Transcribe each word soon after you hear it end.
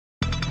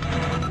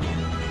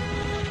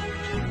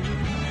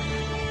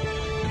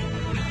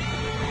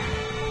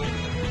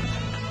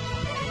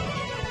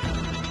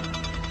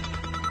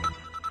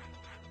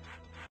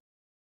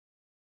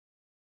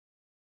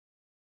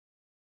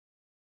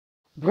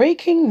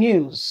Breaking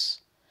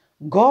news.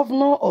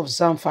 Governor of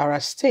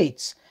Zamfara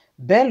State,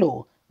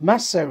 Bello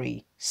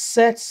MASARI,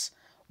 sets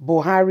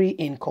Buhari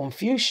in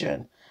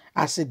confusion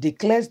as he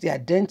declares the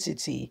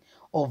identity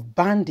of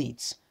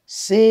bandits,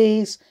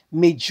 says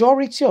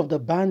majority of the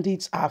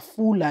bandits are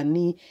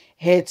Fulani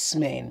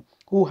herdsmen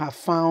who have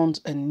found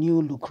a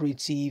new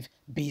lucrative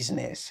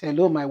business.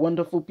 Hello, my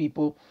wonderful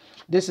people.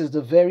 This is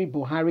the very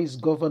Buhari's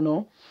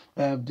governor,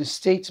 the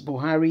state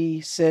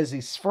Buhari says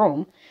is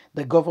from,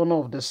 the governor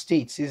of the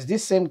state. Is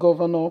this same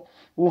governor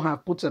who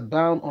have put a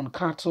ban on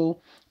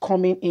cattle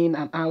coming in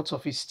and out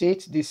of his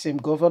state? This same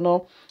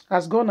governor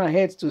has gone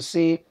ahead to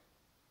say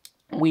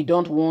we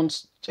don't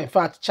want, in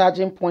fact,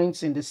 charging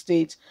points in the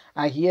state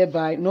are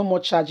hereby no more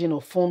charging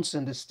of phones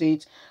in the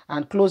state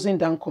and closing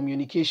down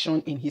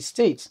communication in his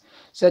state.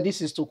 So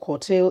this is to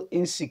curtail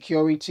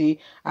insecurity,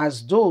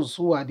 as those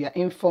who are their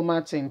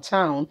informants in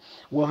town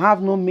will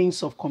have no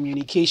means of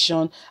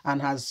communication,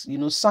 and has,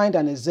 signed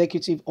an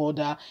executive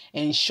order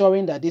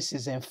ensuring that this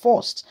is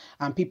enforced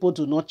and people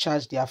do not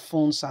charge their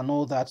phones and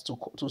all that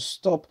to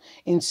stop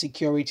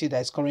insecurity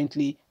that is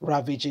currently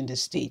ravaging the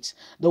state.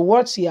 The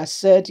words he has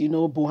said,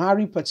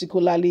 Buhari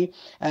particularly,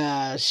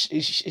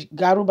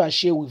 Garuba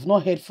Shehu, we've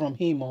not heard from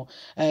him, or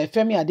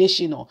Femi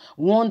Adesina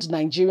warned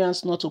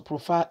Nigerians not to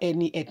profile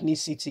any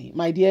ethnicity.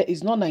 My dear,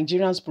 it's not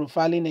Nigerians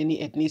profiling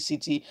any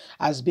ethnicity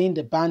as being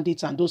the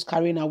bandits and those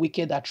carrying a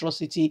wicked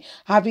atrocity,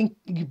 having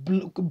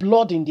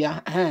blood in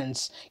their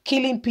hands,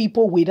 killing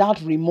people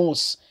without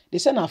remorse. They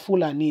say na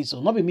Fulani,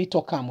 so not be me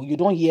talk am. You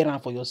don't hear am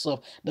for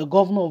yourself. The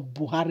governor of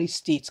Buhari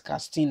State,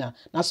 Castina.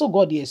 Now, so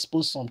God, he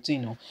exposed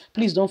something. No?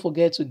 Please don't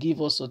forget to give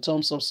us a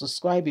thumbs up,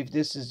 subscribe if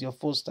this is your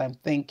first time.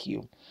 Thank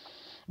you.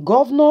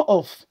 Governor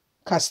of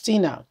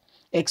Castina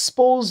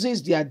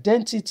exposes the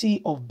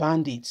identity of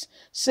bandits,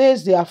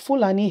 says they are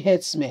Fulani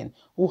herdsmen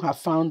who have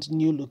found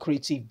new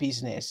lucrative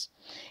business.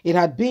 It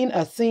had been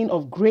a thing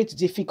of great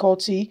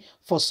difficulty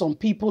for some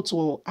people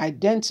to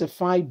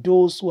identify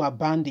those who are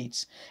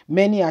bandits.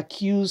 Many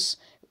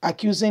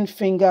accusing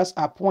fingers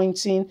are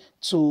pointing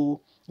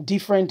to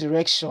different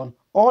direction,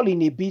 all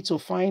in a bid to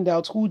find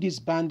out who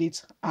these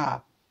bandits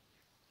are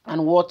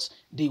and what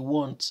they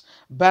want.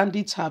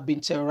 Bandits have been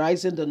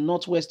terrorizing the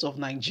northwest of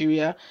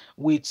Nigeria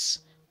with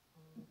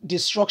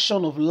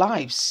destruction of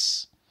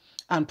lives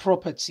and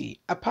property.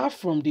 Apart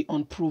from the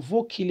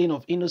unprovoked killing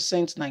of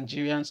innocent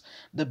Nigerians,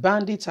 the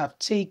bandits have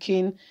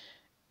taken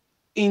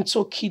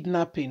into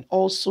kidnapping,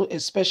 also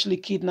especially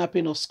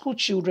kidnapping of school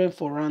children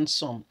for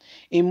ransom.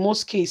 In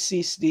most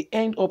cases, they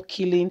end up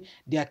killing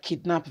their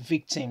kidnapped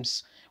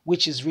victims,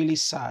 which is really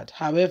sad.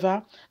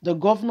 However, the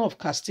governor of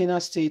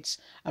Castina State,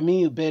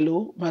 Aminu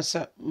Bello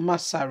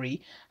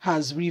Masari,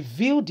 has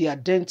revealed the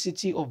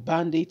identity of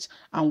bandits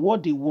and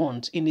what they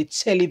want in a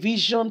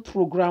television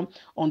program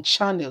on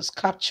channels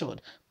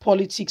captured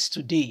Politics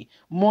Today,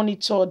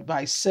 monitored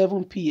by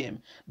 7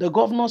 p.m. The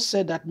governor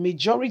said that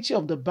majority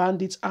of the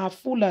bandits are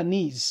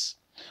Fulanis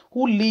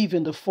who live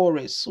in the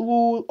forest,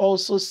 who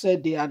also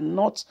said they are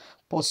not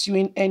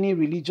pursuing any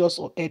religious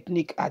or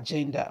ethnic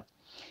agenda.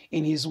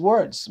 In his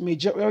words,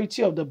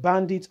 majority of the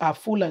bandits are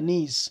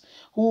Fulanis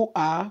who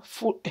are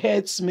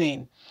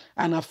herdsmen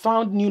and have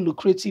found new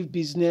lucrative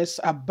business,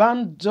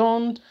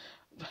 abandoned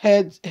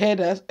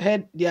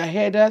their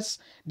heads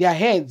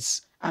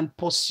and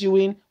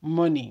pursuing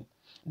money.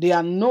 They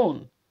are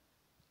known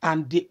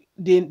and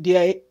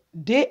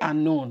they are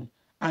known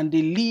and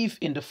they live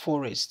in the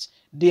forest.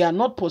 They are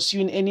not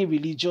pursuing any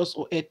religious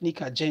or ethnic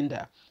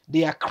agenda.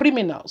 They are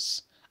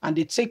criminals and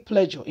they take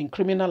pleasure in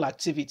criminal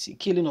activity,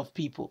 killing of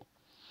people.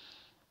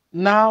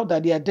 Now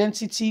that the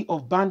identity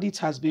of bandits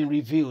has been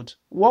revealed,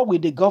 what will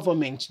the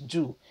government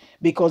do?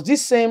 Because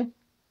this same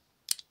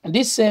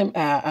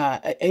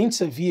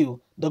interview,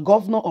 the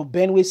governor of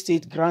Benue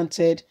State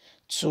granted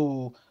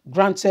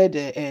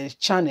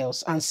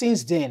channels, and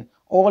since then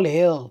all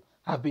hell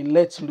have been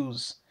let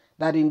loose.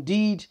 That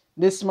indeed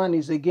this man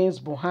is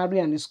against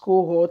Buhari and his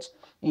cohort.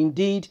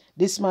 Indeed,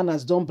 this man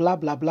has done blah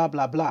blah blah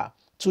blah blah.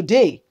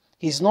 Today,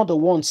 he's not the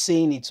one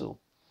saying it.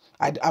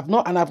 I've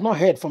not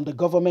heard from the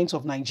government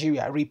of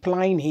Nigeria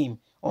replying him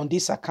on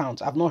this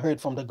account. I've not heard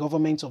from the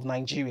government of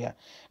Nigeria,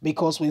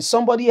 because when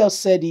somebody else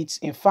said it,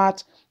 in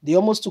fact, they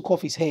almost took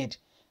off his head.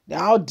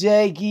 How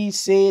dare he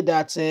say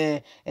that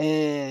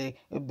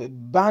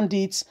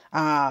bandits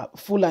are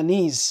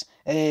Fulanis?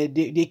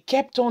 They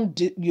kept on,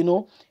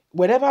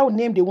 whatever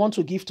name they want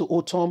to give to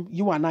Otom,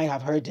 you and I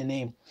have heard the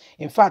name.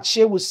 In fact,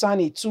 Shehu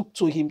Sani took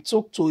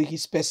to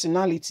his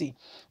personality.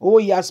 Oh,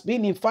 he has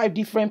been in 5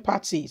 different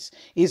parties.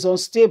 He's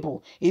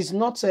unstable. He's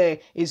not a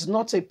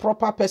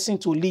proper person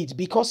to lead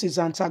because he's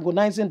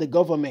antagonizing the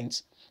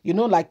government.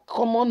 Like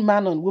common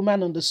man and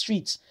woman on the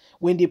streets.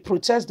 When they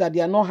protest that they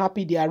are not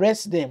happy, they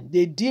arrest them.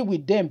 They deal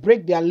with them,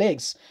 break their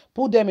legs,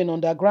 put them in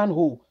underground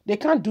hole. They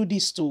can't do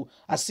this to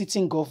a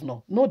sitting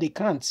governor. No, they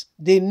can't.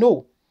 They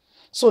know.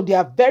 So they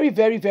are very,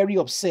 very, very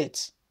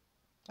upset.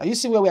 And you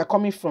see where we are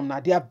coming from now.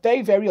 They are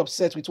very, very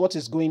upset with what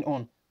is going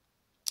on.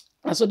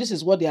 And so this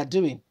is what they are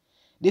doing.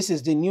 This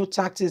is the new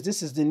tactics.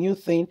 This is the new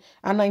thing.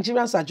 And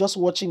Nigerians are just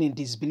watching in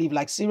disbelief.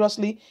 Like,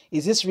 seriously,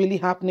 is this really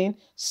happening?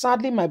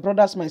 Sadly, my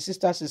brothers, my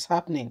sisters, it's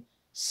happening.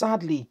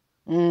 Sadly.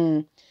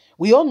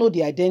 We all know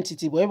the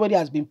identity, but everybody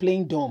has been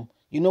playing dumb.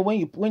 You know, when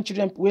you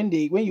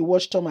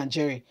watch Tom and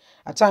Jerry,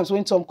 at times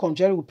when Tom comes,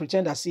 Jerry will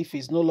pretend as if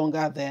he's no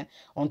longer there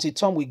until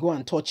Tom will go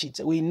and touch it.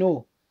 We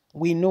know.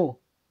 We know.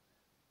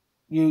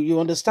 You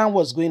understand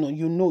what's going on.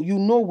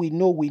 We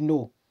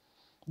know.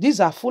 These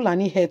are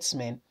Fulani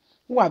herdsmen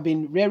who have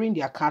been rearing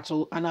their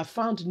cattle and have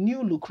found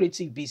new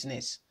lucrative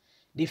business.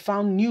 They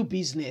found new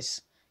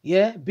business.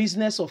 Yeah,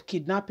 business of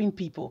kidnapping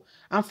people.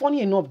 And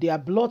funny enough, they are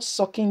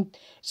blood-sucking.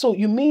 So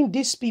you mean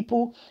these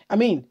people,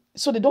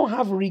 so they don't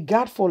have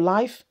regard for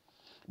life?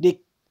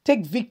 They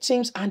take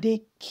victims and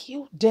they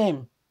kill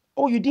them.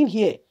 Oh, you didn't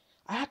hear?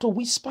 I had to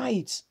whisper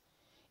it.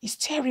 It's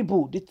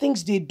terrible, the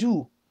things they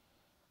do.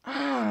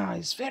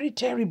 It's very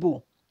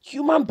terrible.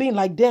 Human being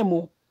like them,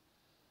 oh.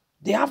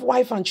 They have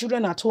wife and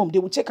children at home. They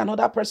will take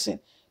another person.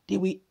 They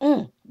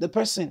will the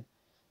person.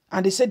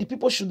 And they said the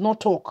people should not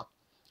talk.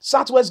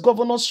 Southwest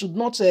governors should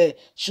not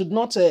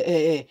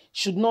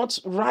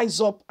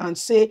rise up and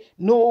say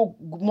no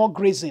more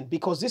grazing,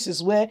 because this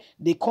is where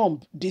they come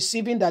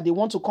deceiving that they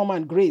want to come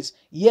and graze,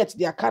 yet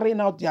they are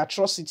carrying out their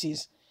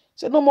atrocities.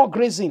 Say no more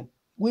grazing.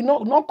 We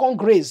not come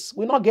graze.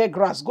 We not get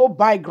grass. Go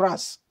buy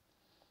grass.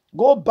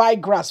 Go buy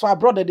grass. For our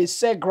brother, they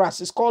sell grass.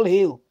 It's called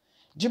hail.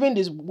 During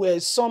the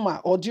summer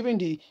or during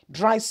the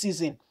dry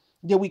season,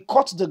 they will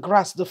cut the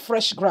grass, the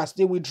fresh grass.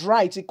 They will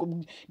dry it.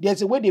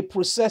 There's a way they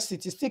process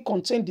it. It still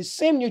contains the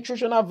same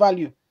nutritional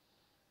value.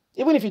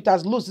 Even if it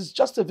has lost, it's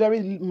just a very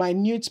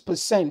minute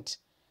percent.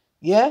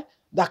 Yeah?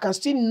 That can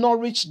still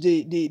nourish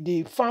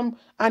the farm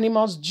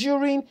animals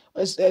during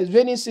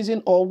rainy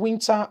season or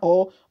winter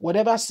or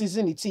whatever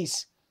season it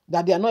is,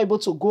 that they are not able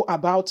to go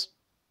about,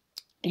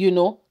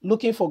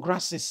 looking for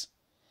grasses.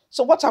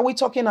 So what are we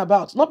talking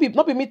about? Not be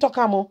me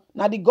talking more.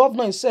 Now the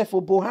governor himself,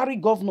 or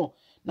Buhari governor,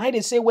 now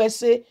they say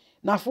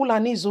na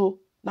Fulani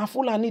na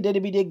Fulani,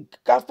 they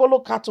follow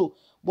cattle.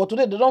 But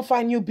today they don't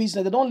find new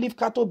business. They don't leave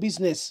cattle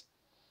business.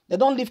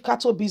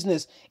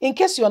 In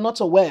case you are not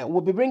aware,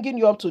 we'll be bringing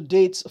you up to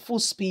date, full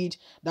speed,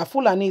 that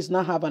Fulanis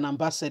now have an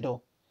ambassador.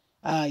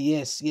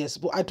 Yes.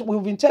 But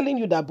we've been telling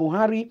you that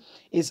Buhari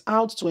is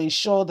out to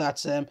ensure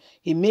that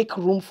he make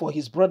room for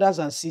his brothers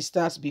and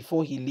sisters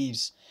before he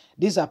leaves.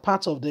 These are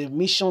part of the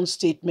mission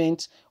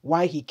statement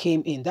why he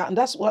came in.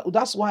 That's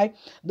why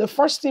the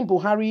first thing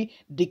Buhari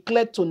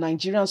declared to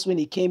Nigerians when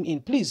he came in,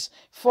 please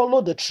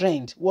follow the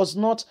trend, was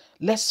not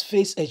let's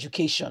face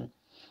education.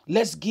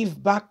 Let's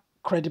give back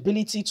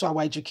credibility to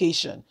our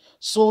education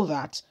so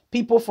that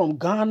people from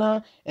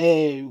Ghana,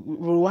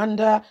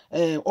 Rwanda,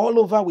 all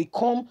over, we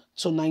come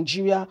to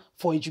Nigeria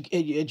for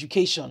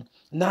education.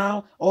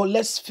 Now, or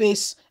let's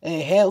face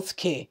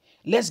healthcare.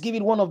 Let's give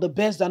it one of the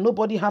best that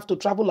nobody have to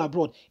travel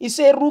abroad. It's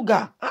a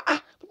Ruga.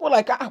 People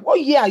like, what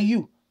year are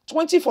you?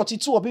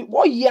 2042.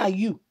 What year are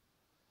you?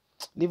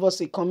 Leave us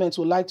a comment.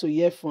 We'd like to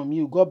hear from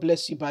you. God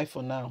bless you. Bye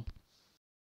for now.